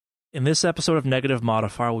In this episode of Negative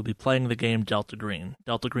Modifier, we'll be playing the game Delta Green.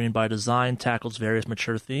 Delta Green, by design, tackles various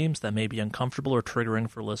mature themes that may be uncomfortable or triggering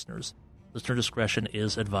for listeners. Listener discretion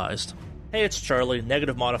is advised. Hey, it's Charlie,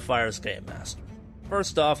 Negative Modifier's Game Master.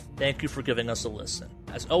 First off, thank you for giving us a listen.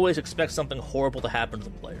 As always, expect something horrible to happen to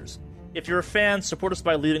the players. If you're a fan, support us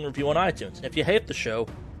by leaving a review on iTunes, and if you hate the show,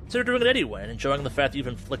 consider doing it anyway and enjoying the fact that you've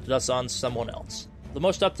inflicted us on someone else. For the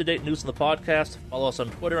most up-to-date news in the podcast, follow us on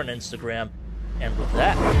Twitter and Instagram. And with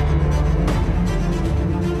that,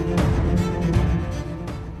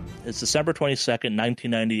 it's December 22nd,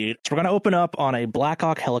 1998. So we're going to open up on a Black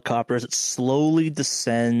Hawk helicopter as it slowly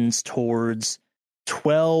descends towards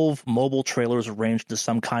 12 mobile trailers arranged into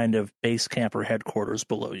some kind of base camp or headquarters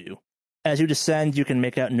below you. As you descend, you can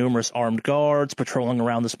make out numerous armed guards patrolling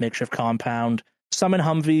around this makeshift compound, some in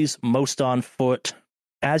Humvees, most on foot.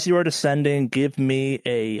 As you are descending, give me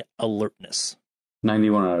a alertness.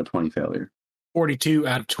 91 out of 20 failure. 42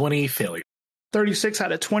 out of 20 failure. 36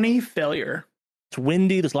 out of 20 failure. It's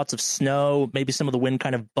windy, there's lots of snow, maybe some of the wind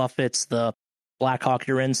kind of buffets the Black Hawk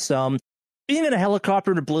you're in some. Being in a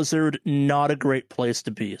helicopter in a blizzard, not a great place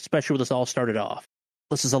to be, especially where this all started off.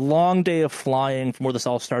 This is a long day of flying from where this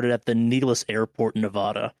all started at the Needless Airport in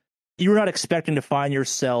Nevada. You were not expecting to find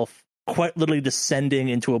yourself quite literally descending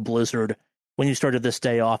into a blizzard when you started this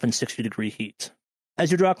day off in 60-degree heat. As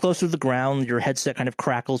you draw closer to the ground, your headset kind of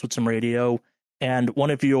crackles with some radio, and one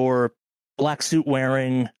of your black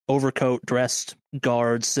suit-wearing, overcoat-dressed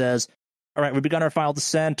guards says, "All right, we've begun our final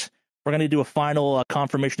descent. We're going to do a final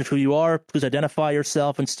confirmation of who you are. Please identify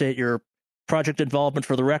yourself and state your project involvement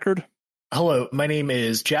for the record." Hello, my name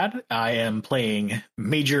is Chad. I am playing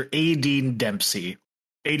Major A.D. Dempsey.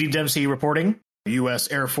 A.D. Dempsey reporting, U.S.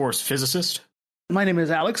 Air Force physicist. My name is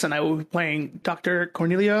Alex, and I will be playing Dr.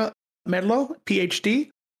 Cornelia Medlow, PhD.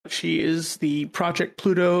 She is the Project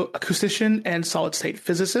Pluto acoustician and solid-state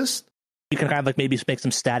physicist. You can kind of like maybe make some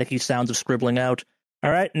staticky sounds of scribbling out. All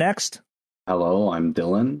right, next. Hello, I'm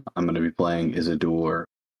Dylan. I'm going to be playing Isidore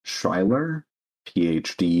Schreiler,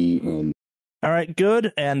 PhD in... All right,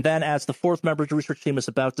 good. And then as the fourth member of the research team is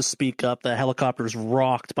about to speak up, the helicopter is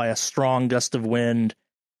rocked by a strong gust of wind,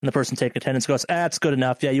 and the person taking attendance goes, "That's good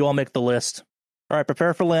enough. Yeah, you all make the list. All right,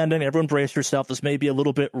 prepare for landing. Everyone brace yourself. This may be a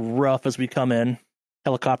little bit rough as we come in."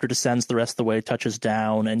 Helicopter descends the rest of the way, touches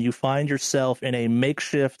down, and you find yourself in a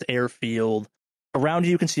makeshift airfield. Around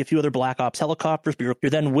you can see a few other Black Ops helicopters, but you're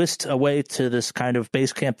then whisked away to this kind of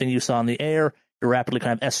base camp thing you saw in the air. You're rapidly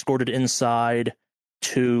kind of escorted inside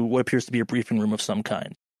to what appears to be a briefing room of some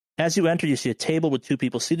kind. As you enter, you see a table with two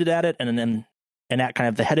people seated at it, and then at kind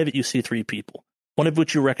of the head of it, you see three people, one of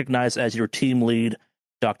which you recognize as your team lead,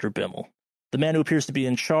 Dr. Bimmel. The man who appears to be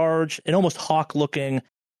in charge, an almost hawk-looking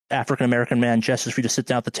African-American man, gestures for you to sit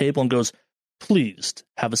down at the table and goes, "Please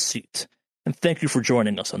have a seat. And thank you for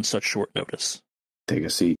joining us on such short notice." Take a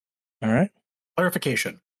seat. All right.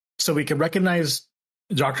 Clarification. So we can recognize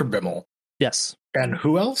Dr. Bimmel. Yes. And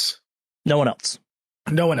who else? No one else.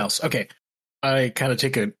 No one else. Okay. I kind of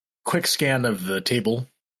take a quick scan of the table,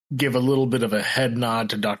 give a little bit of a head nod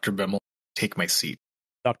to Dr. Bimmel, take my seat.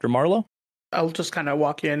 Dr. Marlowe? I'll just kind of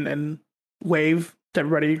walk in and wave to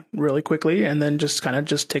everybody really quickly, and then just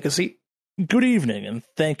take a seat. Good evening, and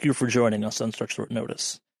thank you for joining us on such short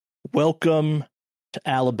notice. Welcome to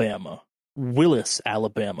Alabama. Willis,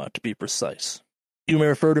 Alabama, to be precise. You may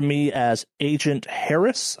refer to me as Agent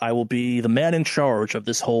Harris. I will be the man in charge of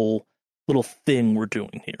this whole little thing we're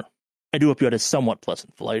doing here. I do hope you had a somewhat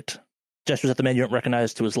pleasant flight. Gestures at the man you don't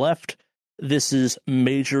recognize to his left. This is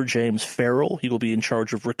Major James Farrell. He will be in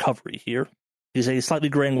charge of recovery here. He's a slightly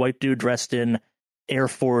graying white dude dressed in Air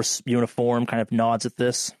Force uniform, kind of nods at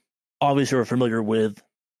this. Obviously, you're familiar with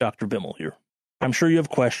Dr. Bimmel here. I'm sure you have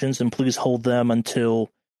questions, and please hold them until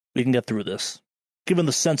we can get through this. Given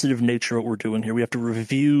the sensitive nature of what we're doing here, we have to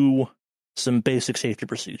review some basic safety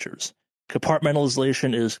procedures.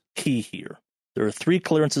 Compartmentalization is key here. There are 3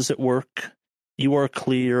 clearances at work. You are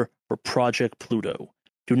clear for Project Pluto.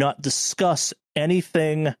 Do not discuss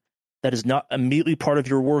anything that is not immediately part of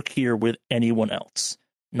your work here with anyone else.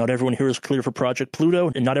 Not everyone here is clear for Project Pluto,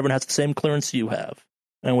 and not everyone has the same clearance you have.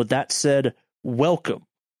 And with that said, welcome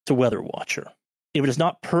to Weather Watcher. If it is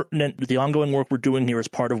not pertinent to the ongoing work we're doing here as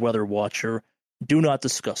part of Weather Watcher, do not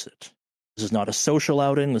discuss it. This is not a social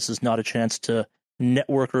outing. This is not a chance to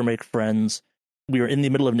network or make friends. We are in the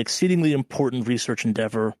middle of an exceedingly important research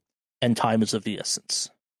endeavor, and time is of the essence.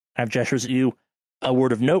 I have gestures at you. A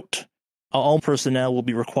word of note, all personnel will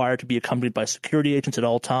be required to be accompanied by security agents at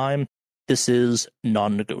all time. This is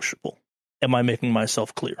non-negotiable. Am I making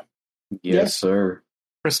myself clear? Yes, sir.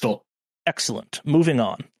 Crystal. Excellent. Moving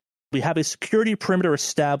on. We have a security perimeter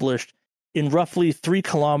established in roughly 3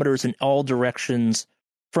 kilometers in all directions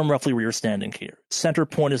from roughly where you're standing here. Center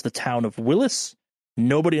point is the town of Willis.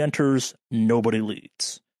 Nobody enters, nobody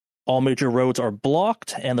leaves. All major roads are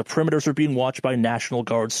blocked, and the perimeters are being watched by National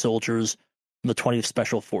Guard soldiers from the 20th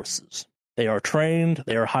Special Forces. They are trained,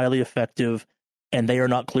 they are highly effective, and they are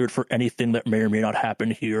not cleared for anything that may or may not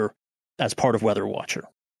happen here as part of Weather Watcher.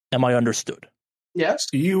 Am I understood? Yes.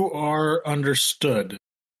 You are understood.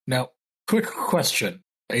 Now, quick question,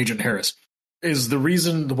 Agent Harris. Is the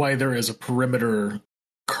reason why there is a perimeter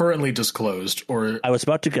currently disclosed, or... I was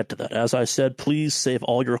about to get to that. As I said, please save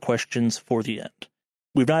all your questions for the end.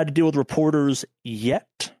 We've not had to deal with reporters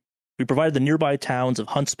yet. We provided the nearby towns of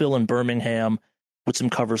Huntsville and Birmingham with some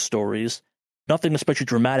cover stories. Nothing especially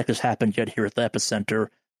dramatic has happened yet here at the epicenter.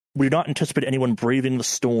 We do not anticipate anyone braving the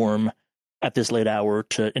storm at this late hour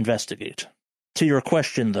to investigate. To your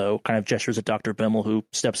question, though, kind of gestures at Dr. Bimmel, who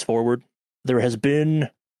steps forward. There has been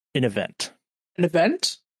an event. An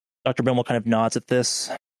event? Dr. Bimmel kind of nods at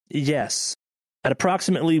this. Yes. At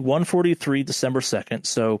approximately 1:43 December 2nd,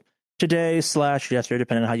 so today/yesterday,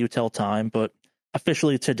 depending on how you tell time, but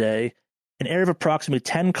officially today, an area of approximately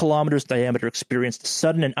 10 kilometers diameter experienced a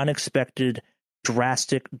sudden and unexpected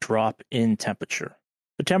drastic drop in temperature.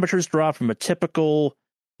 The temperatures dropped from a typical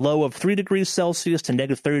low of 3 degrees Celsius to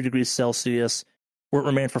negative 30 degrees Celsius, where it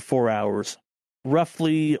remained for 4 hours,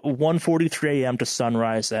 roughly 1:43 a.m. to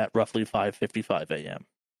sunrise at roughly 5:55 a.m.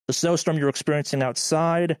 The snowstorm you're experiencing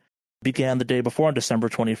outside began the day before on December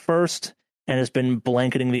 21st and has been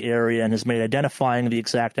blanketing the area and has made identifying the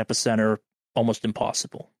exact epicenter almost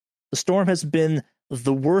impossible. The storm has been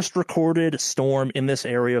the worst recorded storm in this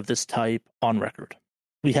area of this type on record.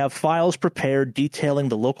 We have files prepared detailing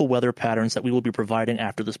the local weather patterns that we will be providing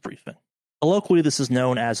after this briefing. Locally, this is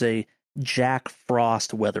known as a Jack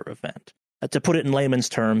Frost weather event. To put it in layman's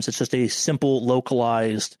terms, it's just a simple,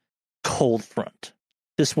 localized cold front.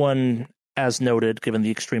 This one, as noted, given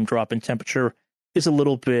the extreme drop in temperature, is a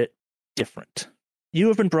little bit different. You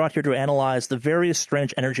have been brought here to analyze the various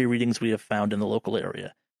strange energy readings we have found in the local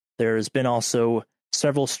area. There has been also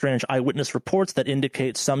several strange eyewitness reports that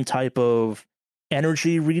indicate some type of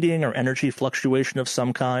energy reading or energy fluctuation of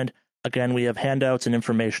some kind. Again, we have handouts and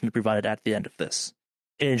information to provide at the end of this.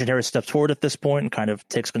 Agent Harris steps forward at this point and kind of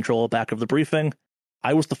takes control back of the briefing.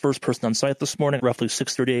 I was the first person on site this morning, roughly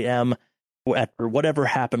 6:30 a.m., after whatever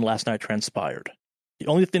happened last night transpired. The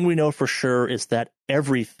only thing we know for sure is that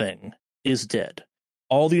everything is dead.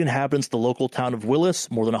 All the inhabitants of the local town of Willis,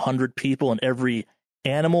 more than 100 people, and every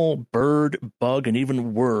animal, bird, bug, and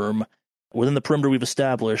even worm within the perimeter we've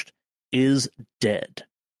established is dead.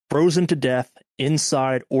 Frozen to death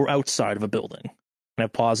inside or outside of a building. And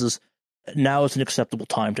it pauses. Now is an acceptable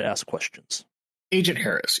time to ask questions. Agent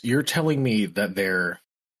Harris, you're telling me that there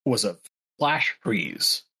was a flash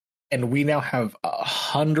freeze, and we now have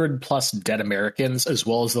 100+ dead Americans as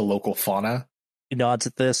well as the local fauna? He nods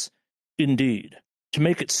at this. Indeed. To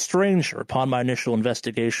make it stranger, upon my initial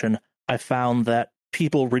investigation, I found that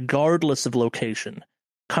people, regardless of location,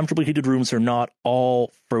 comfortably heated rooms are not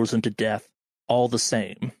all frozen to death, all the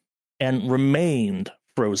same, and remained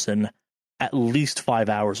frozen at least 5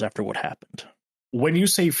 hours after what happened. When you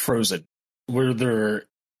say frozen, were there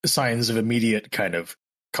signs of immediate kind of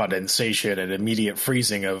condensation and immediate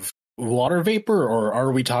freezing of water vapor, or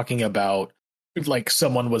are we talking about like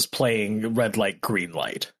someone was playing red light, green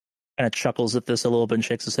light? And it chuckles at this a little bit and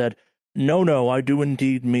shakes his head. No, I do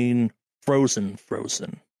indeed mean frozen,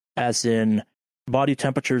 as in body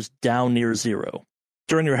temperatures down near zero.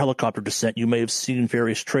 During your helicopter descent, you may have seen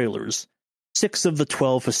various trailers. 6 of the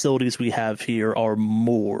 12 facilities we have here are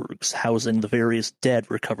morgues housing the various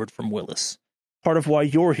dead recovered from Willis. Part of why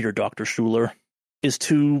you're here, Dr. Schuler, is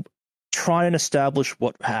to try and establish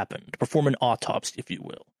what happened, perform an autopsy, if you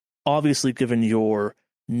will. Obviously, given your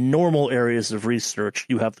normal areas of research,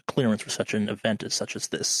 you have the clearance for such an event such as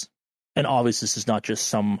this. And obviously, this is not just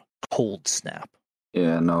some cold snap.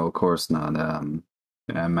 Yeah, no, of course not.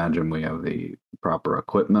 I imagine we have the proper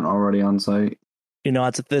equipment already on site. He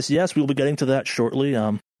nods at this. Yes, we'll be getting to that shortly.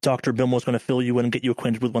 Dr. Bimmel was going to fill you in and get you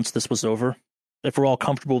acquainted with once this was over. If we're all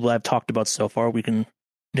comfortable with what I've talked about so far, we can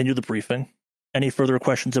continue the briefing. Any further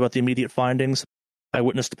questions about the immediate findings I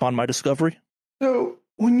witnessed upon my discovery? So,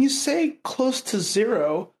 when you say close to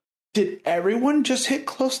zero, did everyone just hit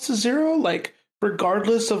close to zero? Like,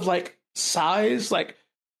 regardless of, like, size? Like,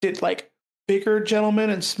 did, like, bigger gentlemen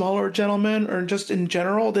and smaller gentlemen, or just in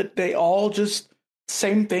general, did they all just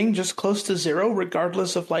same thing, just close to zero,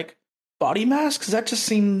 regardless of, like, body mass? Because that just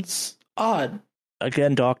seems odd.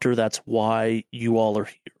 Again, Doctor, that's why you all are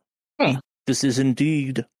here. Huh. This is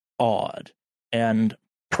indeed odd, and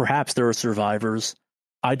perhaps there are survivors.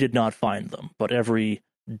 I did not find them, but every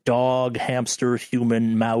dog, hamster,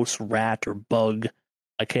 human, mouse, rat, or bug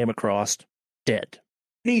I came across, dead.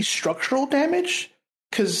 Any structural damage?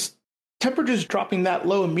 Because temperatures dropping that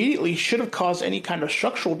low immediately should have caused any kind of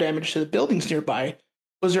structural damage to the buildings nearby.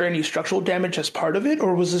 Was there any structural damage as part of it,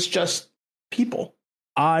 or was this just people?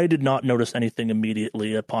 I did not notice anything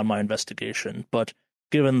immediately upon my investigation, but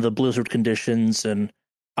given the blizzard conditions, and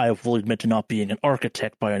I will admit to not being an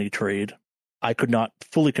architect by any trade, I could not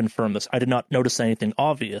fully confirm this. I did not notice anything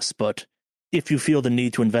obvious, but if you feel the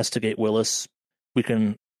need to investigate, Willis, we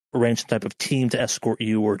can arrange some type of team to escort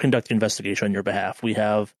you or conduct the investigation on your behalf. We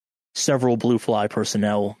have several Blue Fly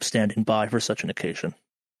personnel standing by for such an occasion.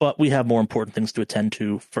 But we have more important things to attend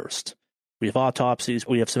to first. We have autopsies.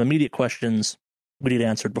 We have some immediate questions we need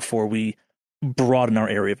answered before we broaden our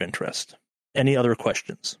area of interest. Any other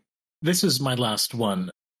questions? This is my last one,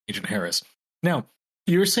 Agent Harris. Now,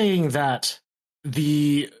 you're saying that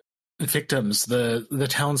the victims, the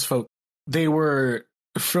townsfolk, they were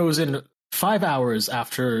frozen 5 hours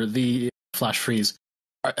after the flash freeze.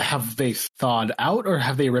 Have they thawed out, or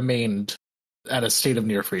have they remained at a state of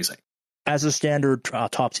near freezing? As a standard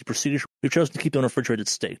autopsy procedure, we've chosen to keep them in a refrigerated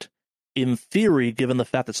state. In theory, given the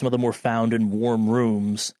fact that some of them were found in warm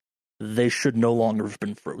rooms, they should no longer have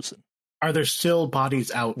been frozen. Are there still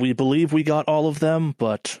bodies out? We believe we got all of them,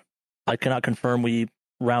 but I cannot confirm we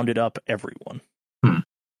rounded up everyone.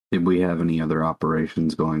 Did we have any other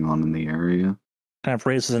operations going on in the area? Kind of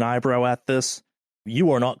raises an eyebrow at this.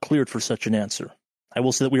 You are not cleared for such an answer. I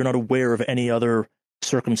will say that we are not aware of any other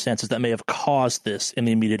circumstances that may have caused this in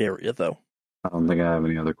the immediate area, though. I don't think I have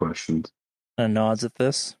any other questions. And nods at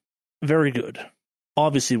this. Very good.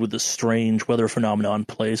 Obviously, with this strange weather phenomenon in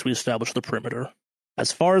place, we established the perimeter.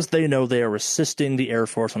 As far as they know, they are assisting the Air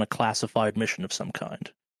Force on a classified mission of some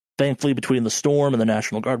kind. Thankfully, between the storm and the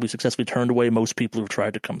National Guard, we successfully turned away most people who have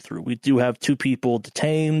tried to come through. We do have 2 people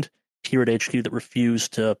detained here at HQ that refuse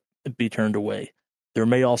to be turned away. There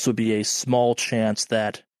may also be a small chance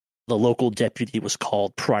that the local deputy was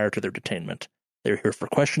called prior to their detainment. They're here for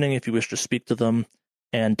questioning if you wish to speak to them,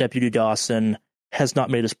 and Deputy Dawson has not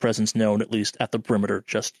made his presence known, at least at the perimeter,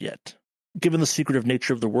 just yet. Given the secretive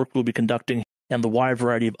nature of the work we'll be conducting and the wide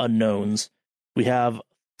variety of unknowns, we have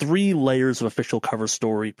 3 layers of official cover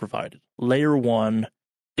story provided. Layer 1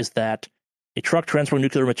 is that a truck transporting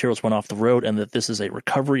nuclear materials went off the road and that this is a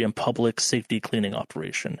recovery and public safety cleaning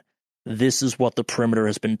operation. This is what the perimeter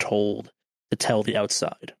has been told to tell the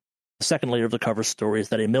outside. The second layer of the cover story is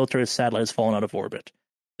that a military satellite has fallen out of orbit.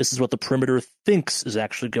 This is what the perimeter thinks is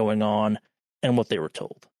actually going on and what they were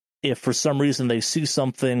told. If for some reason they see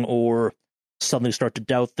something or suddenly start to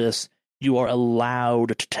doubt this, you are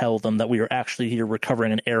allowed to tell them that we are actually here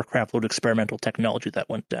recovering an aircraft-load experimental technology that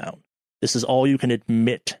went down. This is all you can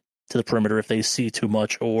admit to the perimeter if they see too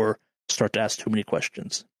much or start to ask too many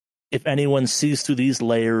questions. If anyone sees through these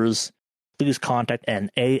layers, please contact an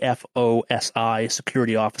AFOSI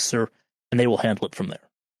security officer, and they will handle it from there.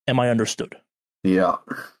 Am I understood? Yeah.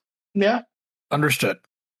 Yeah. Understood.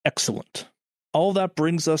 Excellent. All that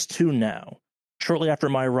brings us to now. Shortly after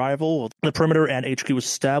my arrival, the perimeter and HQ was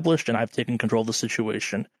established, and I've taken control of the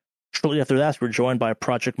situation. Shortly after that, we were joined by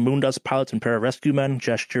Project Moondust pilots and pararescue men,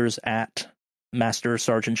 gestures at Master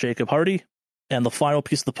Sergeant Jacob Hardy, and the final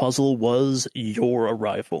piece of the puzzle was your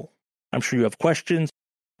arrival. I'm sure you have questions.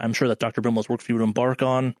 I'm sure that Dr. Brimmel's work for you to embark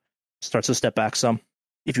on starts to step back some.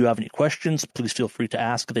 If you have any questions, please feel free to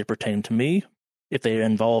ask if they pertain to me. If they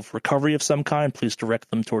involve recovery of some kind, please direct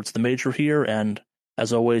them towards the Major here, and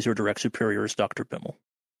as always, your direct superior is Dr. Bimmel.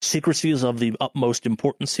 Secrecy is of the utmost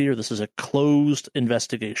importance here. This is a closed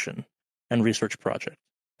investigation and research project.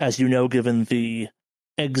 As you know, given the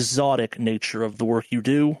exotic nature of the work you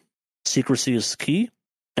do, secrecy is key,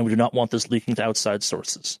 and we do not want this leaking to outside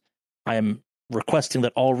sources. I am requesting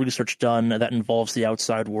that all research done that involves the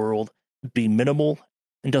outside world be minimal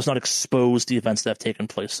and does not expose the events that have taken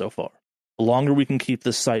place so far. The longer we can keep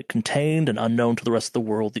this site contained and unknown to the rest of the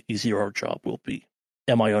world, the easier our job will be.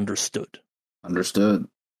 Am I understood? Understood.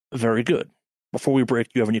 Very good. Before we break,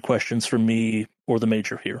 do you have any questions for me or the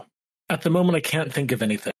Major here? At the moment, I can't think of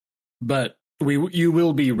anything, but you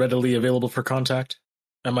will be readily available for contact?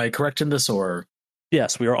 Am I correct in this, or?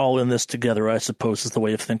 Yes, we are all in this together, I suppose, is the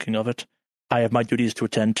way of thinking of it. I have my duties to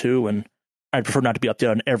attend to, and I'd prefer not to be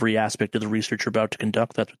updated on every aspect of the research you're about to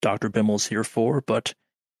conduct. That's what Dr. Bimmel is here for, but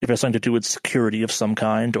if it has something to do with security of some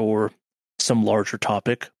kind or some larger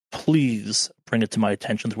topic, please bring it to my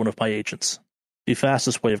attention through one of my agents. The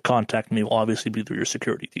fastest way of contacting me will obviously be through your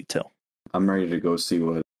security detail. I'm ready to go see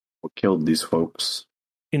what killed these folks.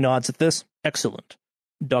 He nods at this. Excellent.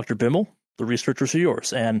 Dr. Bimmel, the researchers are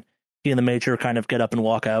yours, and He and the Major kind of get up and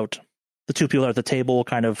walk out. The two people at the table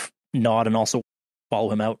kind of nod and also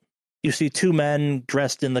follow him out. You see two men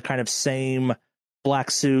dressed in the kind of same black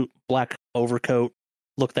suit, black overcoat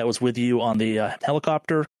look that was with you on the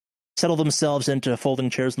helicopter, settle themselves into folding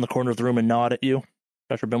chairs in the corner of the room and nod at you.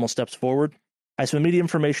 Dr. Bimmel steps forward. I have some immediate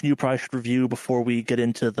information you probably should review before we get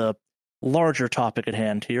into the larger topic at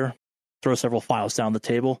hand here. Throw several files down the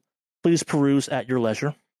table. Please peruse at your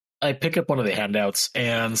leisure. I pick up one of the handouts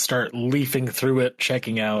and start leafing through it,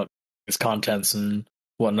 checking out its contents and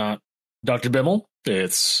whatnot. Dr. Bimmel,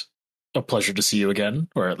 it's a pleasure to see you again,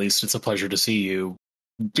 or at least it's a pleasure to see you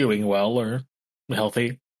doing well or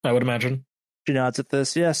healthy, I would imagine. She nods at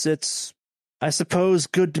this. Yes, it's, I suppose,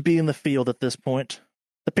 good to be in the field at this point.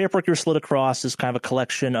 The paperwork you're slid across is kind of a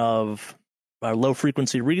collection of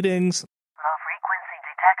low-frequency readings. Low-frequency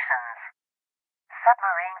detections.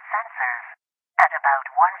 Submarine sensors. At about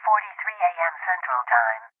 1:43 a.m. Central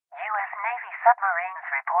Time, U.S. Navy submarines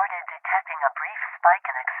reported detecting a brief spike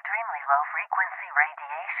in extremely low-frequency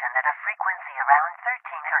radiation at a frequency around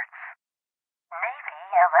 13 Hz. Navy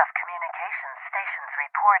ELF communications stations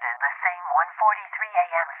reported the same 1:43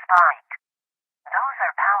 a.m. spike. Those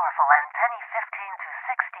are powerful antennae 15 to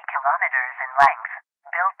 60 kilometers in length,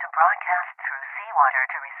 built to broadcast through seawater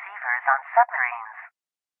to receivers on submarines.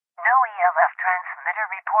 No ELF transmitter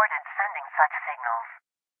reported sending such signals.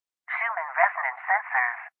 Schumann resonant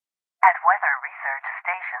sensors. At weather research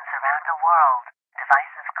stations around the world,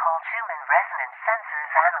 devices called Schumann resonant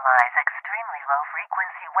sensors analyze extremely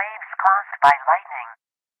low-frequency waves caused by lightning.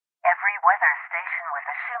 Every weather station with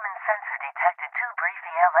a Schumann sensor detected two brief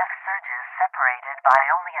ELF surges separated by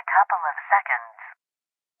only a couple of seconds.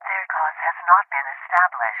 Their cause has not been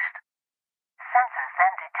established. Sensors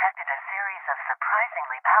then detected a series of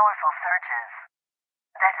surprisingly powerful surges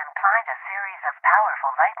that implied a series of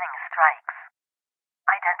powerful lightning strikes.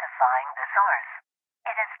 Identifying the source.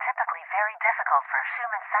 It is typically very difficult for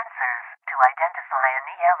Schumann sensors to identify an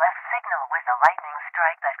ELF signal with a lightning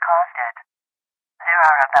strike that caused it. There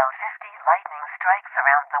are about 50 lightning strikes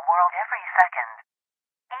around the world every second.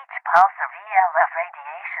 Each pulse of ELF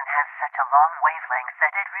radiation has such a long wavelength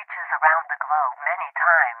that it reaches around the globe many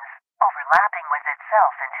times, overlapping with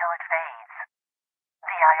itself until it fades.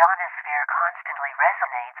 The ionosphere constantly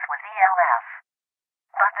resonates with ELF.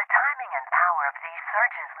 But the timing and power of these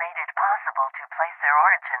surges made it possible to place their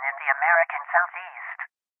origin in the American Southeast.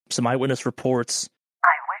 Some eyewitness reports.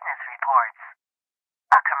 Eyewitness reports.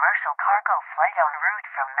 A commercial cargo flight en route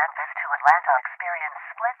from Memphis to Atlanta experienced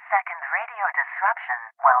split-second radio disruption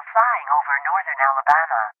while flying over northern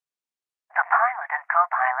Alabama. The pilot and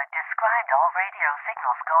co-pilot described all radio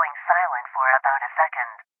signals going silent for about a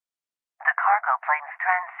second. The cargo plane's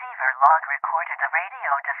transceiver log recorded the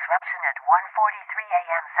radio disruption at 1:43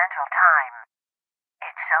 a.m. Central Time.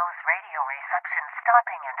 It shows radio reception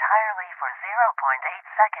stopping entirely for 0.8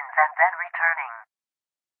 seconds and then returning.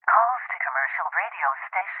 Calls to commercial radio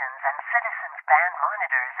stations and citizens' band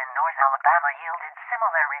monitors in North Alabama yielded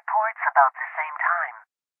similar reports about the same time.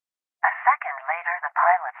 A second later, the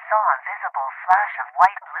pilot saw a visible flash of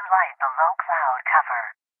white-blue light below cloud cover.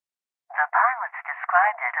 The pilots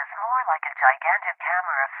described it as more like a gigantic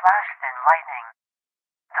camera flash than lightning.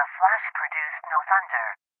 The flash produced no thunder.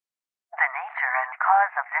 The nature and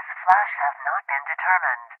cause of this flash have not been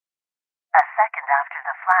determined. A second after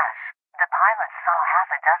the flash, the pilots saw half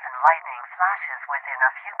a dozen lightning flashes within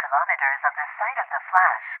a few kilometers of the site of the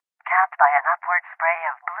flash, capped by an upward spray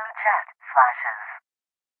of blue jet flashes.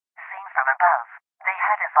 Seen from above, they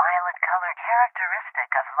had a violet color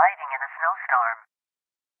characteristic of lighting in a snowstorm.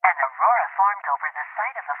 An aurora formed over the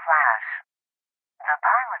site of the flash. The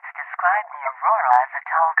pilots described the aurora as a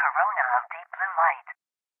tall corona of deep blue light.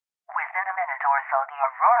 Within a minute or so, the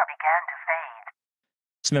aurora began to fade.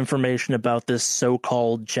 Some information about this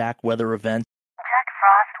so-called Jack weather event. Jack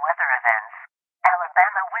Frost weather events.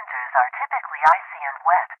 Alabama winters are typically icy and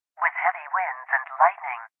wet, with heavy winds and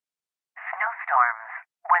lightning. Snowstorms,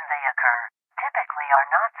 when they occur, typically are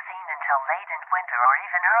not seen until late in winter or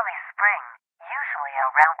even early spring, usually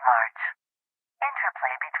around March.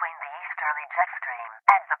 Interplay between the easterly jet stream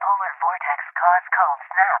and the polar vortex cause cold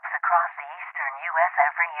snaps across the eastern U.S.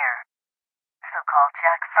 every year. So-called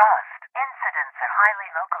Jack Frost incidents are highly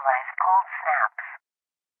localized cold snaps.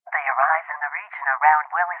 They arise in the region around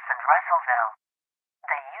Willis and Russellville.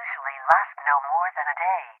 They usually last no more than a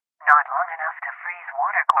day, not long enough to freeze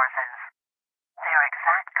watercourses. Their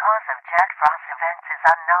exact cause of Jack Frost events is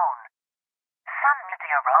unknown. Some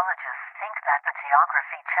meteorologists think that the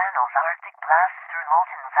geography channels Arctic blasts through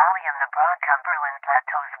Molten Valley and the broad Cumberland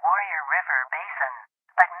Plateau's Warrior River Basin,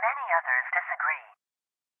 but many others disagree.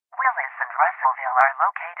 Willis and Russellville are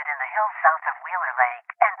located in the hills south of Wheeler Lake,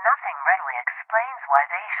 and nothing readily explains why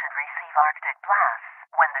they should receive Arctic blasts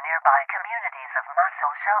when the nearby communities of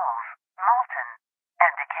Muscle Shoals, Moulton,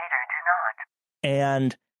 and Decatur do not. And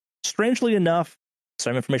strangely enough,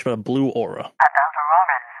 some information about a blue aura. About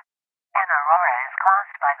auroras. An aurora is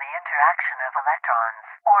caused by the interaction of electrons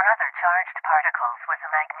or other charged particles with the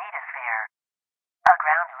magnetosphere. A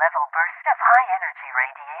ground-level burst of high-energy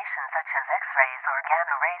radiation such as X-rays or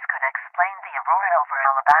gamma rays could explain the aurora over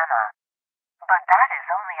Alabama. But that is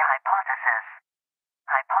only a hypothesis.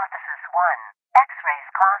 Hypothesis 1. X-rays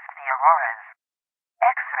caused the auroras.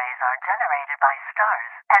 X-rays are generated by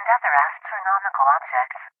stars and other astronomical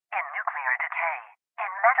objects in nuclear decay,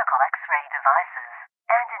 in medical X-ray devices,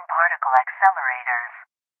 and in particle accelerators.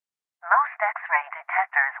 Most X-ray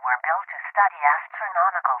detectors were built to study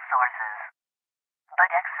astronomical sources. But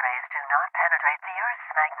X-rays do not penetrate the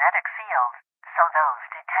Earth's magnetic field, so those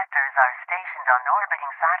detectors are stationed on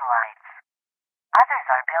orbiting satellites. Others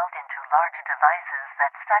are built into large devices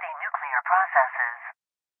that study nuclear processes.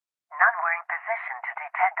 None were in position to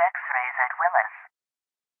detect X-rays at Willis.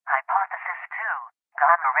 Hypothesis 2.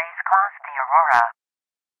 Gamma rays caused the aurora.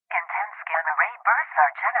 Intense gamma ray bursts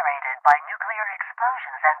are generated by nuclear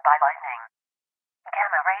explosions and by lightning.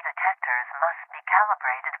 Gamma ray detectors must be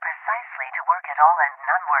calibrated precisely to work at all, and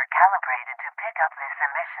none were calibrated to pick up this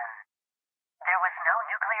emission. There was no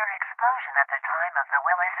nuclear explosion at the time of the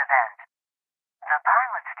Willis event. The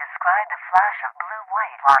pilots described a flash of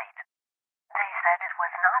blue-white light. They said it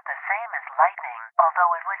was not the same as lightning,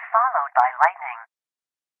 although it was followed by lightning.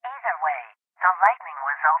 Either way, the lightning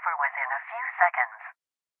was over within a few seconds.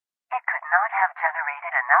 It could not have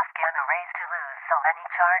generated enough gamma rays to lose so many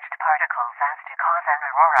charged particles as to cause an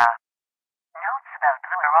aurora. Notes about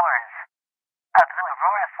blue auroras. A blue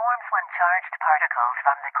aurora forms when charged particles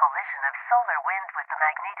from the collision of solar wind with the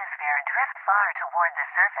magnetosphere drift far toward the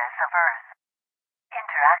surface of Earth.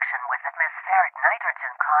 Interaction with atmospheric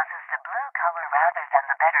nitrogen causes the blue color rather than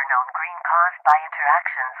the better-known green caused by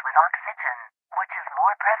interactions with oxygen, which is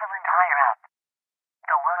more prevalent higher up.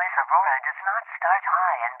 The Willis aurora does not start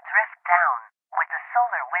high and drift down, with the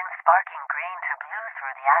solar wind sparking green to blue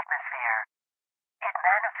through the atmosphere. It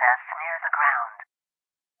manifests near the ground.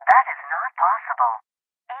 That is not possible.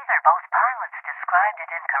 Either both pilots described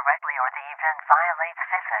it incorrectly or the event violates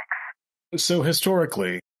physics. So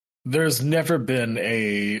historically, there's never been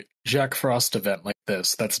a Jack Frost event like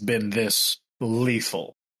this that's been this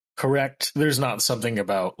lethal, correct? There's not something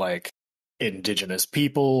about, like, indigenous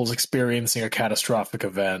peoples experiencing a catastrophic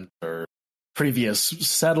event or previous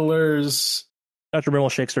settlers. Dr. Rimmel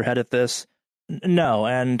shakes her head at this. No,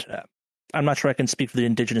 and I'm not sure I can speak for the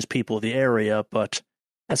indigenous people of the area, but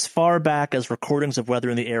as far back as recordings of weather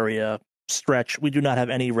in the area stretch, we do not have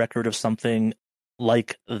any record of something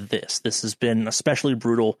like this. This has been especially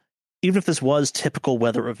brutal. Even if this was typical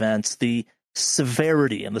weather events, the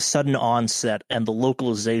severity and the sudden onset and the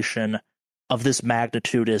localization of this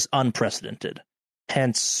magnitude is unprecedented.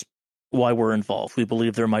 Hence why we're involved. We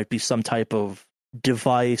believe there might be some type of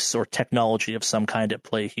device or technology of some kind at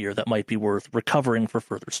play here that might be worth recovering for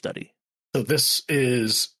further study. So this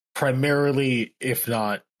is primarily, if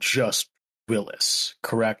not just, Willis,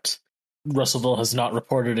 correct? Russellville has not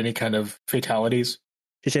reported any kind of fatalities?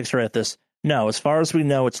 She shakes her head at this. No, as far as we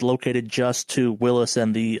know, it's located just to Willis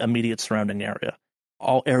and the immediate surrounding area.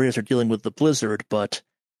 All areas are dealing with the blizzard, but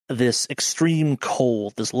this extreme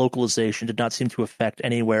cold, this localization, did not seem to affect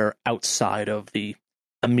anywhere outside of the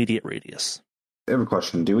immediate radius. I have a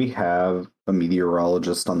question. Do we have a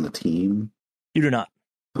meteorologist on the team? You do not.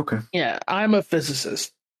 Okay. Yeah, I'm a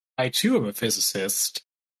physicist. I too am a physicist.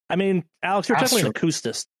 I mean, Alex, you're definitely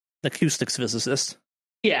an acoustics physicist.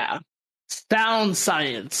 Yeah. Sound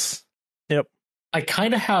science. Yep. I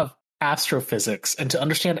kind of have astrophysics, and to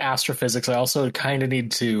understand astrophysics, I also kind of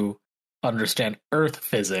need to understand Earth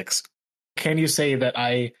physics. Can you say that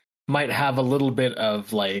I might have a little bit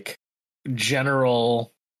of, like,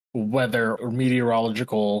 general weather or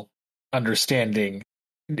meteorological understanding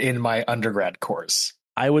in my undergrad course?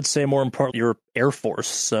 I would say more importantly, you're Air Force,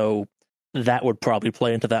 so that would probably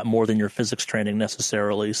play into that more than your physics training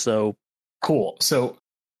necessarily. So cool. So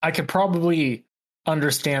I could probably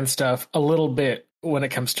understand stuff a little bit when it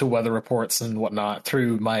comes to weather reports and whatnot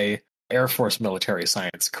through my Air Force military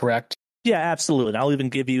science, correct? Yeah, absolutely. And I'll even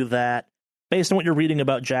give you that. Based on what you're reading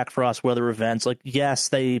about Jack Frost weather events, like, yes,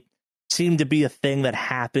 they seem to be a thing that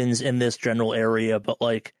happens in this general area, but,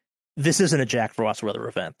 like, this isn't a Jack Frost weather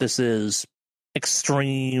event. This is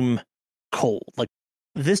extreme cold. Like,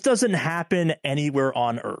 this doesn't happen anywhere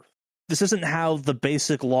on Earth. This isn't how the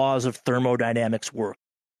basic laws of thermodynamics work.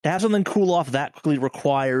 To have something cool off that quickly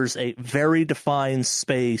requires a very defined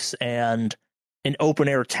space, and an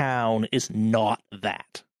open-air town is not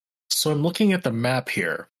that. So I'm looking at the map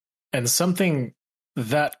here, and something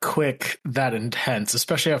that quick, that intense,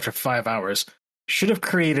 especially after 5 hours, should have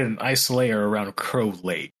created an ice layer around Crow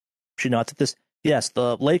Lake. She nods at this. Yes,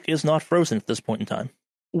 the lake is not frozen at this point in time.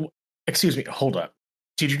 Excuse me, hold up.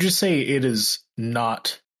 Did you just say it is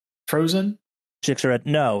not frozen? She shakes her head.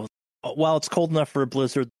 No. While it's cold enough for a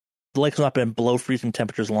blizzard, the lake's not been below freezing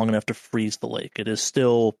temperatures long enough to freeze the lake. It is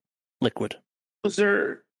still liquid. Was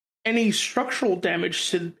there any structural damage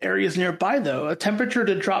to areas nearby, though? A temperature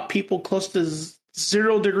to drop people close to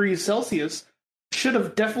 0 degrees Celsius should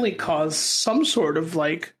have definitely caused some sort of,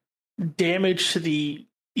 like, damage to the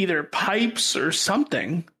either pipes or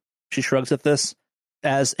something. She shrugs at this.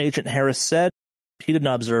 As Agent Harris said, he did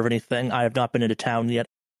not observe anything. I have not been into town yet.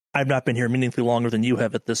 I've not been here meaningfully longer than you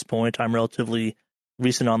have at this point. I'm relatively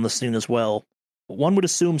recent on the scene as well. One would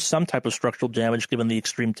assume some type of structural damage given the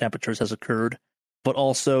extreme temperatures has occurred, but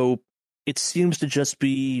also it seems to just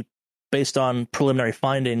be, based on preliminary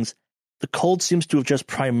findings, the cold seems to have just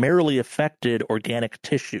primarily affected organic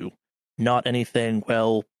tissue, not anything,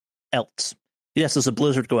 well, else. Yes, there's a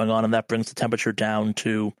blizzard going on, and that brings the temperature down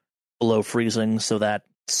to below freezing so that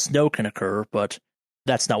snow can occur, but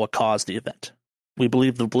that's not what caused the event. We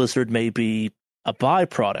believe the blizzard may be a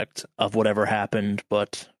byproduct of whatever happened,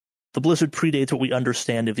 but the blizzard predates what we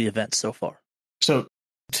understand of the event so far. So,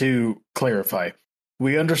 to clarify,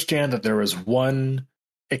 we understand that there was one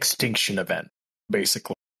extinction event,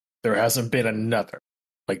 basically. There hasn't been another.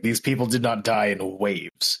 Like, these people did not die in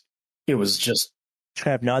waves. It was just...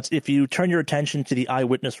 Kind of nods. If you turn your attention to the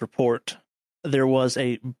eyewitness report, there was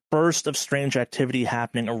a burst of strange activity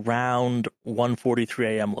happening around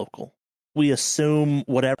 1:43 a.m. local. We assume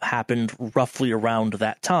whatever happened roughly around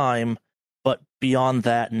that time, but beyond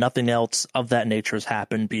that, nothing else of that nature has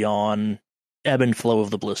happened beyond ebb and flow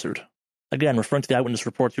of the blizzard. Again, referring to the eyewitness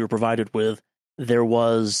reports you were provided with, there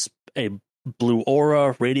was a blue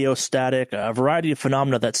aura, radio static, a variety of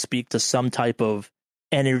phenomena that speak to some type of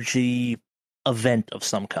energy event of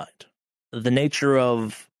some kind. The nature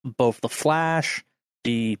of both the flash,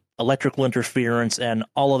 the electrical interference, and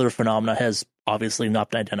all other phenomena has obviously not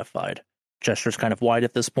been identified. Gesture's kind of wide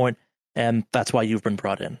at this point, and that's why you've been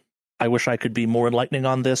brought in. I wish I could be more enlightening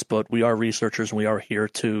on this, but we are researchers and we are here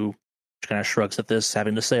to, she kind of shrugs at this,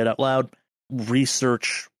 having to say it out loud,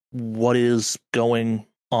 research what is going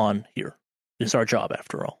on here. It's our job,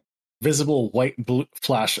 after all. Visible white-blue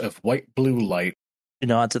flash of white-blue light. She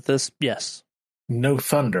nods at this. Yes. No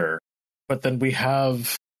thunder. But then we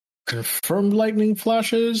have confirmed lightning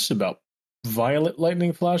flashes, about violet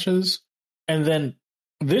lightning flashes. And then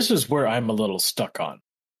this is where I'm a little stuck on.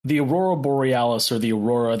 The aurora borealis, or the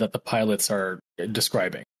aurora that the pilots are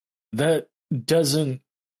describing, that doesn't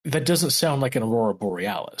sound like an aurora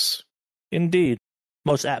borealis. Indeed.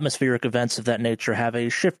 Most atmospheric events of that nature have a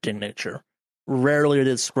shifting nature. Rarely are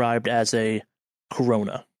they described as a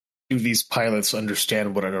corona. Do these pilots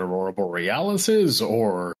understand what an aurora borealis is,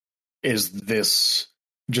 or is this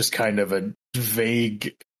just kind of a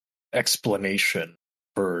vague explanation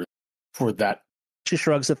for that? She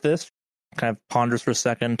shrugs at this, kind of ponders for a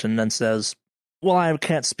second, and then says, well, I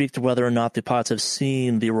can't speak to whether or not the pilots have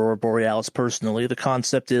seen the aurora borealis personally. The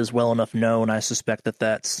concept is well enough known. I suspect that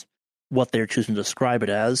that's what they're choosing to describe it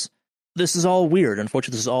as. This is all weird.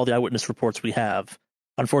 Unfortunately, this is all the eyewitness reports we have.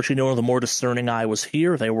 Unfortunately, no one of the more discerning eye was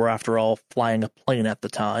here. They were, after all, flying a plane at the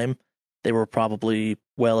time. They were probably,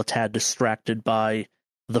 well, a tad distracted by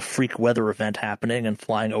the freak weather event happening and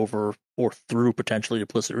flying over or through, potentially, a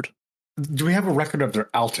blizzard. Do we have a record of their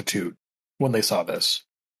altitude when they saw this?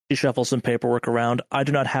 She shuffles some paperwork around. I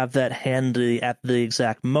do not have that handy at the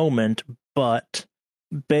exact moment, but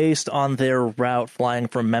based on their route flying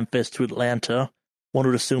from Memphis to Atlanta, one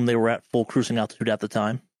would assume they were at full cruising altitude at the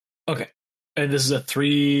time. Okay. And this is a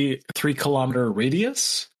 3-kilometer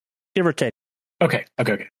radius? Give or take. Okay.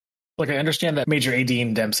 Like, I understand that Major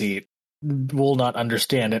Adine Dempsey will not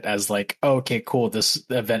understand it as like, oh, okay, cool, this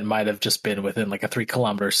event might have just been within like a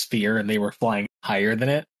 3-kilometer sphere and they were flying higher than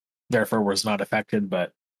it, therefore was not affected,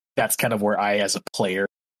 but that's kind of where I, as a player,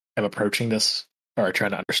 am approaching this, or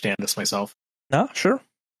trying to understand this myself. Sure.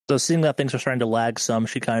 So seeing that things are starting to lag some,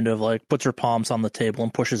 she kind of like puts her palms on the table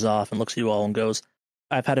and pushes off and looks at you all and goes,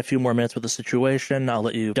 I've had a few more minutes with the situation. I'll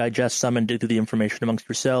let you digest some and dig through the information amongst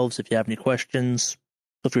yourselves. If you have any questions,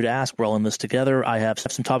 feel free to ask. We're all in this together. I have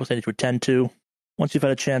some topics I need to attend to. Once you've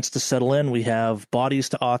had a chance to settle in, we have bodies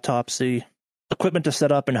to autopsy, equipment to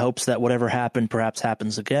set up in hopes that whatever happened perhaps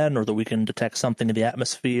happens again, or that we can detect something in the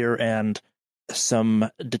atmosphere, and some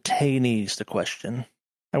detainees to question.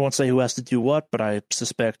 I won't say who has to do what, but I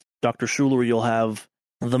suspect Dr. Schuler, you'll have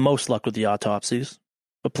the most luck with the autopsies.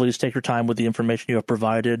 But please take your time with the information you have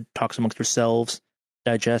provided, talk amongst yourselves,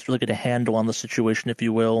 digest, really get a handle on the situation, if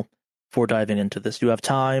you will, before diving into this. You have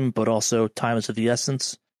time, but also time is of the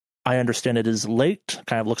essence. I understand it is late,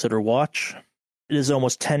 kind of looks at her watch. It is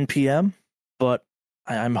almost 10 p.m., but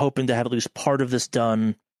I'm hoping to have at least part of this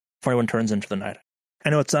done before anyone turns into the night.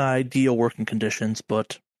 I know it's not ideal working conditions,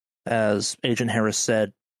 but as Agent Harris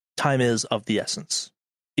said, time is of the essence.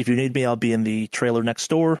 If you need me, I'll be in the trailer next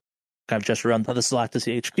door. Kind of just around the Galactus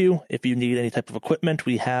HQ. If you need any type of equipment,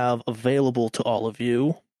 we have available to all of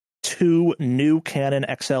you 2 new Canon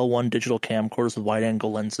XL1 digital camcorders with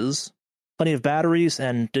wide-angle lenses, plenty of batteries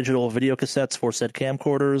and digital video cassettes for said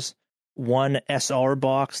camcorders, 1 SR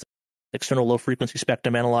box, external low-frequency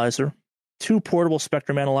spectrum analyzer, 2 portable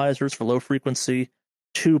spectrum analyzers for low frequency,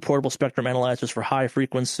 2 portable spectrum analyzers for high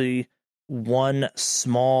frequency, 1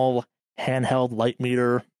 small handheld light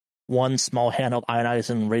meter, 1 small handheld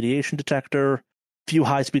ionizing radiation detector, a few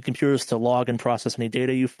high-speed computers to log and process any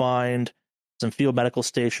data you find, some field medical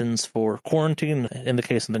stations for quarantine in the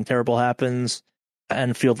case something terrible happens,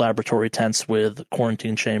 and field laboratory tents with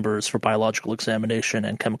quarantine chambers for biological examination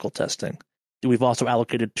and chemical testing. We've also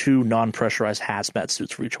allocated 2 non-pressurized hazmat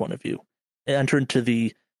suits for each one of you. Enter into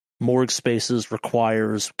the morgue spaces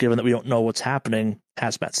requires, given that we don't know what's happening,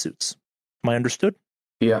 hazmat suits. Am I understood?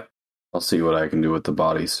 Yeah. I'll see what I can do with the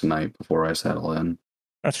bodies tonight before I settle in.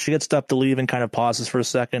 So she gets up to leave and kind of pauses for a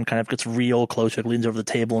second, kind of gets real closer, leans over the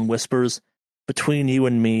table and whispers, "Between you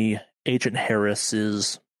and me, Agent Harris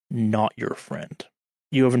is not your friend.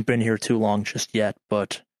 You haven't been here too long just yet,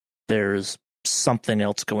 but there's something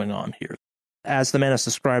else going on here. As the man has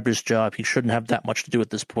described his job, he shouldn't have that much to do at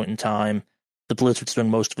this point in time. The Blizzard's doing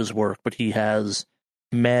most of his work, but he has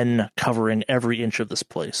men covering every inch of this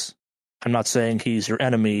place. I'm not saying he's your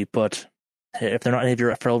enemy, but if they're not any of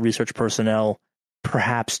your fellow research personnel,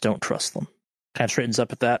 perhaps don't trust them." Kind of straightens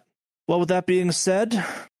up at that. Well, with that being said,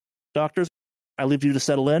 doctors, I leave you to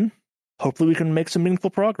settle in. Hopefully we can make some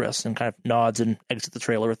meaningful progress, and kind of nods and exit the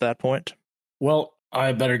trailer at that point. Well,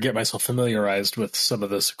 I better get myself familiarized with some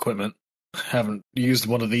of this equipment. Haven't used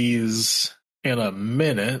one of these in a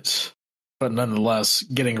minute, but nonetheless,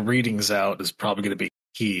 getting readings out is probably going to be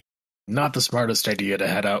key. Not the smartest idea to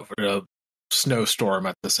head out for a snowstorm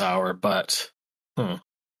at this hour, but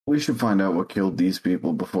We should find out what killed these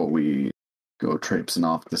people before we go traipsing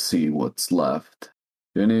off to see what's left.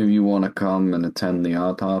 Do any of you want to come and attend the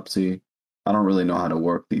autopsy? I don't really know how to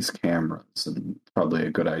work these cameras, and it's probably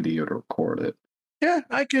a good idea to record it. Yeah,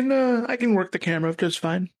 I can work the camera just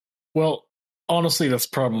fine. Well, honestly, that's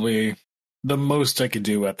probably the most I could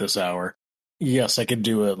do at this hour. Yes, I could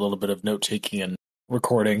do a little bit of note-taking and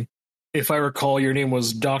recording. If I recall, your name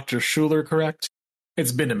was Dr. Schuler, correct?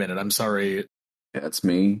 It's been a minute, I'm sorry. Yeah, it's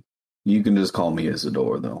me. You can just call me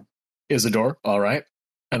Isidore, though. Isidore, all right.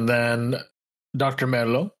 And then Dr.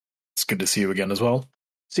 Merlo, it's good to see you again as well.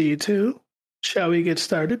 See you too. Shall we get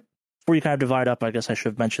started? Before you kind of divide up, I guess I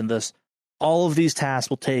should have mentioned this. All of these tasks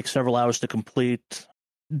will take several hours to complete.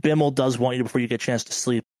 Bimmel does want you, before you get a chance to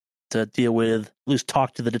sleep, to deal with, at least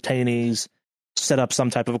talk to the detainees, set up some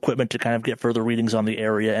type of equipment to kind of get further readings on the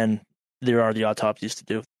area, and there are the autopsies to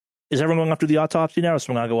do. Is everyone going after the autopsy now, or is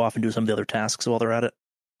someone going to go off and do some of the other tasks while they're at it?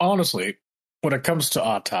 Honestly, when it comes to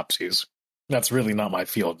autopsies, that's really not my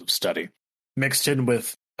field of study. Mixed in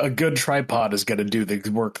with a good tripod is going to do the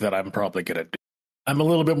work that I'm probably going to do. I'm a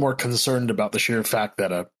little bit more concerned about the sheer fact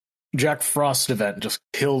that a Jack Frost event just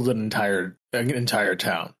killed an entire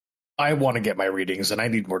town. I want to get my readings, and I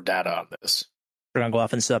need more data on this. We're going to go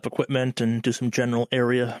off and set up equipment and do some general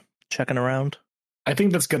area checking around. I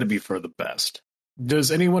think that's going to be for the best.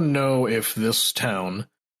 Does anyone know if this town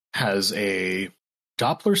has a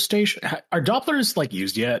Doppler station? Are Dopplers,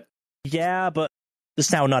 used yet? Yeah, but this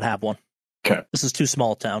town would not have one. Okay. This is too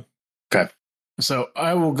small a town. Okay. So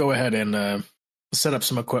I will go ahead and set up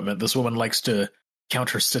some equipment. This woman likes to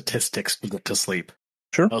count her statistics to sleep.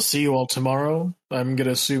 Sure. I'll see you all tomorrow. I'm going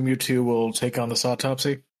to assume you two will take on this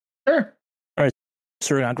autopsy. Sure. All right.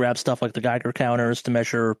 So we're going to grab stuff like the Geiger counters to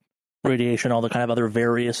measure radiation, all the kind of other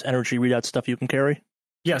various energy readout stuff you can carry.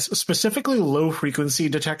 Yes, specifically low-frequency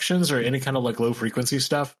detections or any kind of low-frequency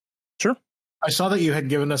stuff. Sure. I saw that you had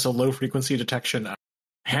given us a low-frequency detection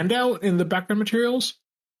handout in the background materials.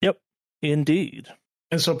 Yep, indeed.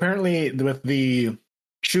 And so apparently with the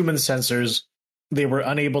Schumann sensors, they were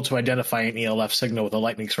unable to identify an ELF signal with the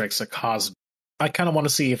lightning strikes that caused. I kind of want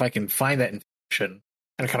to see if I can find that information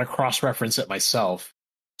and kind of cross-reference it myself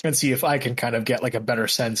and see if I can kind of get a better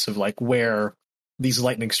sense of where these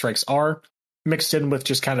lightning strikes are, mixed in with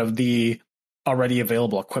just kind of the already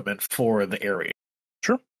available equipment for the area.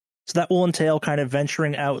 Sure. So that will entail kind of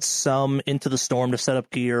venturing out some into the storm to set up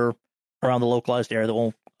gear around the localized area. That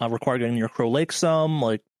will require getting near Crow Lake some.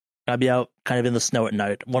 Like, I'd be out kind of in the snow at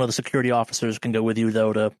night. One of the security officers can go with you,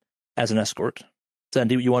 though, as an escort. Does that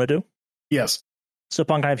indeed what you want to do? Yes. So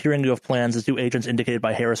upon kind of hearing you have plans, the two agents indicated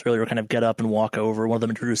by Harris earlier kind of get up and walk over. One of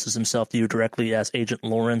them introduces himself to you directly as Agent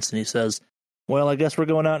Lawrence, and he says, well, I guess we're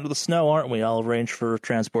going out into the snow, aren't we? I'll arrange for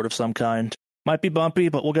transport of some kind. Might be bumpy,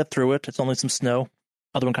 but we'll get through it. It's only some snow.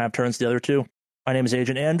 Other one kind of turns to the other two. My name is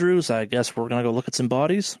Agent Andrews. I guess we're going to go look at some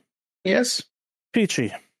bodies. Yes.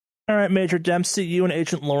 Peachy. All right, Major Dempsey, you and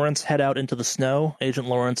Agent Lawrence head out into the snow. Agent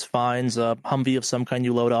Lawrence finds a Humvee of some kind.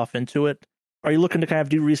 You load off into it. Are you looking to kind of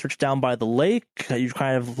do research down by the lake? Are you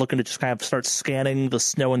kind of looking to just kind of start scanning the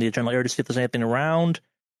snow in the general area to see if there's anything around?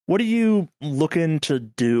 What are you looking to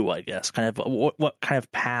do, I guess? Kind of what kind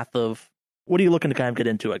of path of... What are you looking to kind of get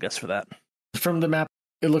into, I guess, for that? From the map,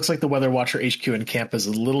 it looks like the Weather Watcher HQ and camp is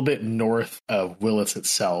a little bit north of Willis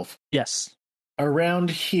itself. Yes.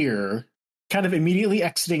 Around here, kind of immediately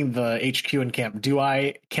exiting the HQ and camp,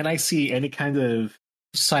 can I see any kind of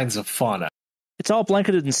signs of fauna? It's all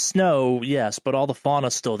blanketed in snow, yes, but all the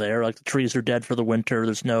fauna's still there. Like, the trees are dead for the winter.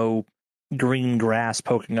 There's no green grass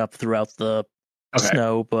poking up throughout the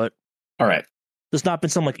snow, but all right. There's not been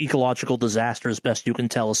some like ecological disaster, as best you can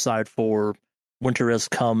tell, aside for winter has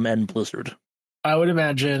come and blizzard. I would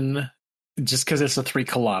imagine, just because it's a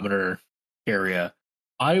 3-kilometer area,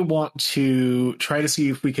 I want to try to see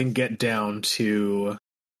if we can get down to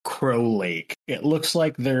Crow Lake. It looks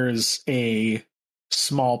like there's a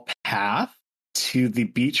small path to the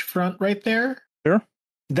beachfront right there. Sure.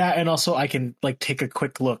 That, and also I can like take a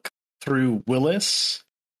quick look through Willis,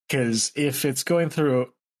 because if it's going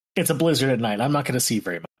through, it's a blizzard at night. I'm not going to see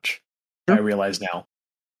very much. Sure. I realize now.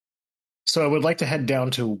 So I would like to head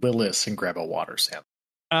down to Willis and grab a water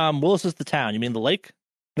sample. Willis is the town. You mean the lake?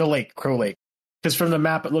 The lake, Crow Lake. Because from the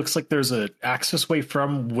map, it looks like there's an access way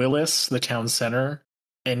from Willis, the town center,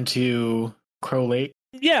 into Crow Lake.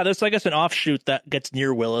 Yeah, there's, I guess, an offshoot that gets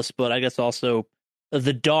near Willis, but I guess also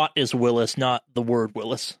the dot is Willis, not the word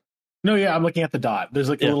Willis. No, yeah, I'm looking at the dot. There's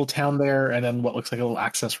like a little town there, and then what looks like a little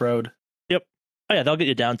access road. Yep. Oh, yeah, they'll get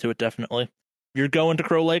you down to it, definitely. You're going to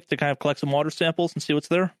Crow Lake to kind of collect some water samples and see what's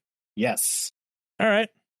there? Yes. All right.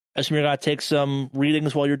 I assume you're going to take some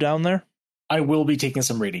readings while you're down there? I will be taking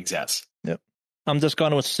some readings, yes. Yep. I'm just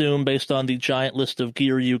going to assume, based on the giant list of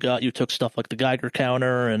gear you got, you took stuff like the Geiger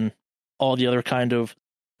counter and all the other kind of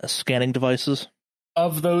scanning devices.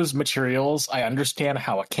 Of those materials, I understand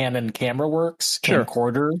how a Canon camera works,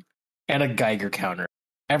 camcorder, and a Geiger counter.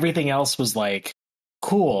 Everything else was like,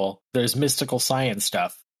 cool, there's mystical science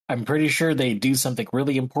stuff. I'm pretty sure they do something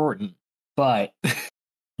really important, but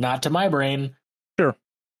not to my brain. Sure.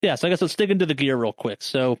 Yeah, so I guess let's dig into the gear real quick.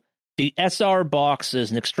 So the SR box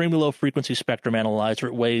is an extremely low frequency spectrum analyzer.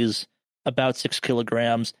 It weighs about 6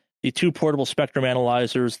 kilograms. The two portable spectrum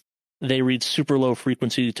analyzers, they read super low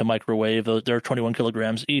frequency to microwave. They're 21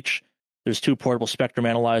 kilograms each. There's two portable spectrum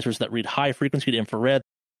analyzers that read high frequency to infrared.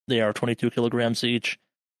 They are 22 kilograms each.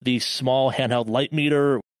 The small handheld light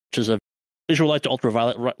meter, which is a visual light to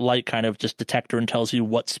ultraviolet light kind of just detector and tells you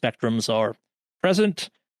what spectrums are present.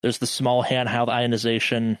 There's the small handheld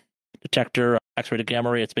ionization detector, X-ray to gamma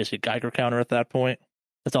ray. It's basically a Geiger counter at that point.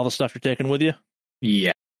 That's all the stuff you're taking with you?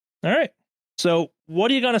 Yeah. All right. So what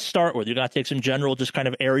are you going to start with? You're going to take some general just kind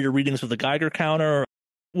of area readings with the Geiger counter?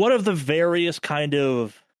 What are the various kind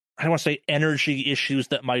of, I don't want to say energy issues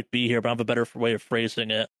that might be here, but I have a better way of phrasing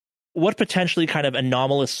it. What potentially kind of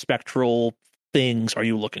anomalous spectral things are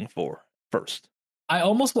you looking for first? I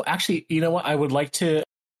almost will actually, you know what? I would like to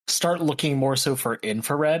start looking more so for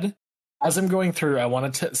infrared. As I'm going through, I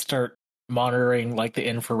wanted to start monitoring like the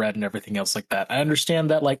infrared and everything else like that. I understand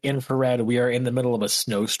that like infrared, we are in the middle of a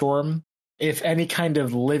snowstorm. If any kind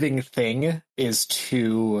of living thing is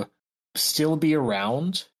to still be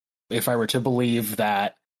around, if I were to believe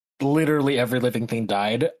that literally every living thing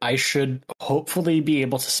died, I should hopefully be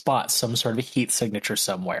able to spot some sort of heat signature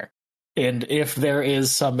somewhere. And if there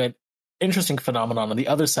is some interesting phenomenon on the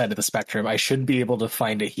other side of the spectrum, I should be able to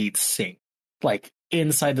find a heat sink. Like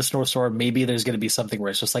inside the snowstorm, maybe there's going to be something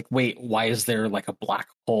where it's just like, wait, why is there like a black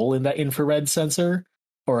hole in that infrared sensor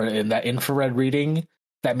or in that infrared reading?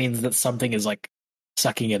 That means that something is like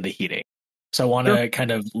sucking in the heating. So I want to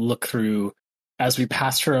kind of look through as we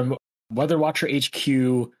pass from Weather Watcher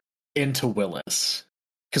HQ into Willis,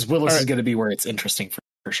 because Willis is going to be where it's interesting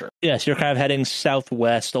for sure. Yes, you're kind of heading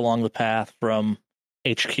southwest along the path from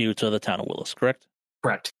HQ to the town of Willis, correct?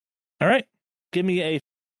 Correct. All right. Give me a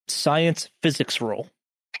science physics roll.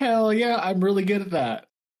 Hell yeah, I'm really good at that.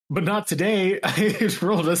 But not today. I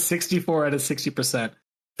rolled a 64 at a 60%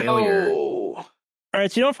 failure. Oh. All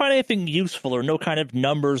right, so you don't find anything useful or no kind of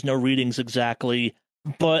numbers, no readings exactly,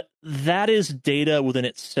 but that is data within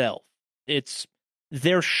itself.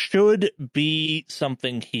 There should be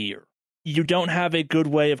something here. You don't have a good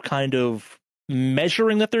way of kind of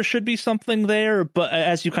measuring that there should be something there, but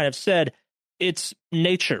as you kind of said, it's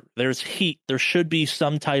nature. There's heat. There should be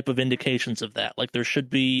some type of indications of that. Like there should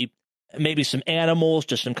be maybe some animals,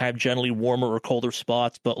 just some kind of generally warmer or colder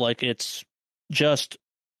spots, but like it's just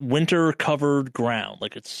winter covered ground.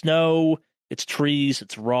 Like it's snow, it's trees,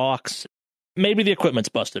 it's rocks. Maybe the equipment's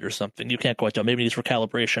busted or something. You can't quite tell. Maybe it's for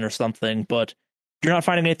calibration or something, but you're not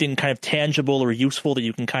finding anything kind of tangible or useful that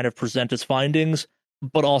you can kind of present as findings,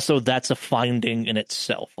 but also that's a finding in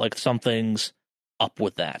itself. Like something's up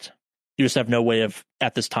with that. You just have no way of,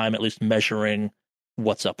 at this time, at least measuring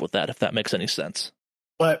what's up with that, if that makes any sense.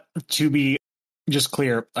 But to be just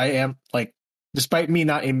clear, I am, like, despite me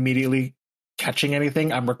not immediately catching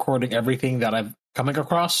anything, I'm recording everything that I'm coming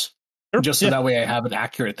across, just so that way I have an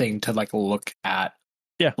accurate thing to, like, look at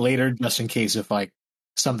later, just in case if, like,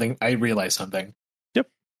 I realize something. Yep.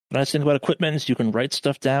 The nice thing about equipment is you can write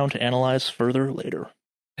stuff down to analyze further later.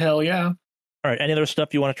 Hell yeah. All right, any other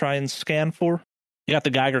stuff you want to try and scan for? You got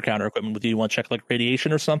the Geiger counter equipment with you. You want to check, like,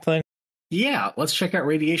 radiation or something? Yeah, let's check out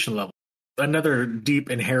radiation level. Another deep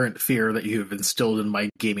inherent fear that you've instilled in my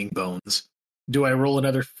gaming bones. Do I roll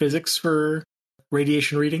another physics for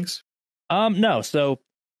radiation readings? No. So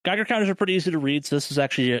Geiger counters are pretty easy to read. So this is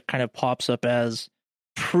actually, it kind of pops up as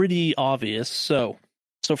pretty obvious. So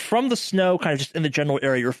from the snow, kind of just in the general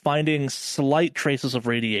area, you're finding slight traces of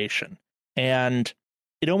radiation. And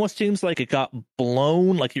it almost seems like it got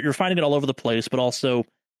blown, like you're finding it all over the place, but also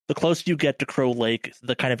the closer you get to Crow Lake,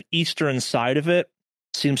 the kind of eastern side of it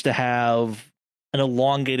seems to have an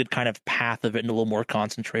elongated kind of path of it and a little more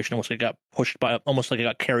concentration, almost like it got pushed by, almost like it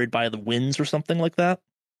got carried by the winds or something like that.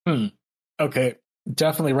 Okay,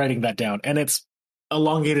 definitely writing that down. And it's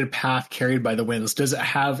elongated path carried by the winds. Does it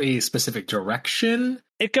have a specific direction?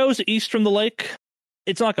 It goes east from the lake.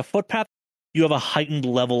 It's not like a footpath. You have a heightened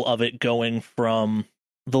level of it going from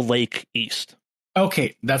the lake east.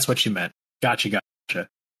 Okay, that's what you meant. Gotcha.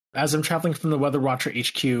 As I'm traveling from the Weather Watcher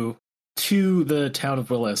HQ to the town of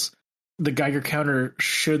Willis, the Geiger counter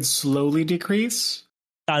should slowly decrease?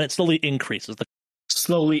 And it slowly increases.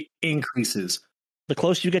 Slowly increases. The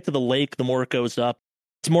closer you get to the lake, the more it goes up.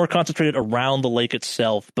 It's more concentrated around the lake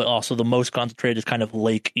itself, but also the most concentrated is kind of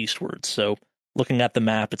lake eastward. So looking at the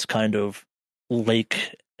map, it's kind of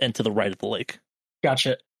lake and to the right of the lake.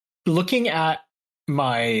 Gotcha. Looking at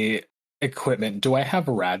my equipment, do I have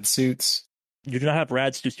rad suits? You do not have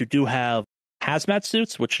rad suits. You do have hazmat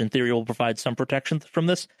suits, which in theory will provide some protection from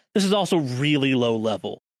this. This is also really low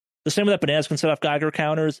level. The same way that bananas can set off Geiger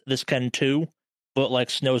counters, this can too, but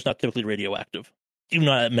like snow is not typically radioactive, even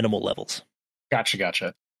at minimal levels.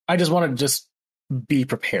 Gotcha. I just want to just be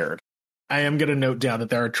prepared. I am going to note down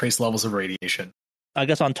that there are trace levels of radiation. I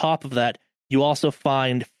guess on top of that, you also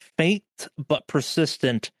find faint but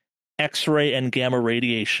persistent X-ray and gamma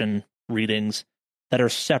radiation readings that are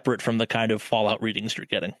separate from the kind of fallout readings you're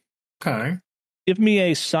getting. Okay. Give me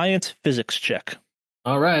a science physics check.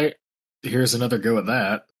 All right. Here's another go at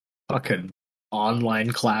that. Fucking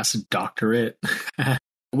online class doctorate.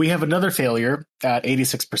 We have another failure at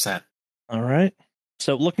 86%. All right.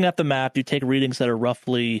 So looking at the map, you take readings that are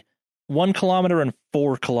roughly 1 kilometer and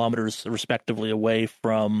 4 kilometers respectively away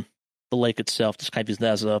from the lake itself, just kind of use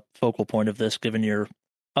that as a focal point of this, given your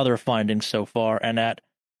other findings so far. And at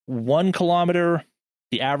 1 kilometer,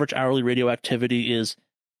 the average hourly radioactivity is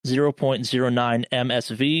 0.09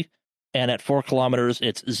 MSV, and at 4 kilometers,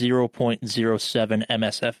 it's 0.07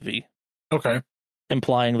 MSFV. Okay.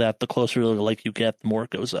 Implying that the closer to the lake you get, the more it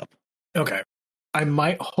goes up. Okay. I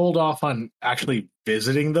might hold off on actually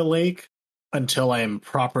visiting the lake until I am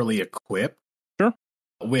properly equipped. Sure.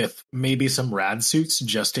 With maybe some rad suits,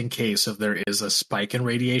 just in case if there is a spike in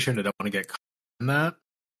radiation. I don't want to get caught in that.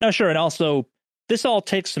 No, sure. And also, this all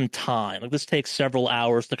takes some time. Like, this takes several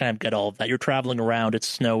hours to kind of get all of that. You're traveling around, it's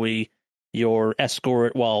snowy. Your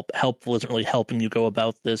escort, while helpful, isn't really helping you go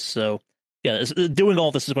about this. So, yeah, doing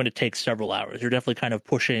all this is going to take several hours. You're definitely kind of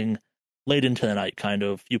pushing late into the night, kind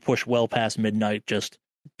of. You push well past midnight just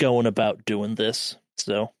going about doing this.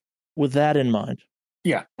 So, with that in mind.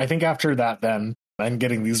 Yeah, I think after that, then, I'm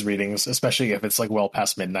getting these readings, especially if it's like well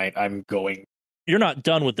past midnight, I'm going. You're not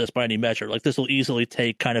done with this by any measure. Like, this will easily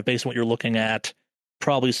take, kind of based on what you're looking at,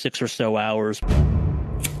 probably 6 or so hours.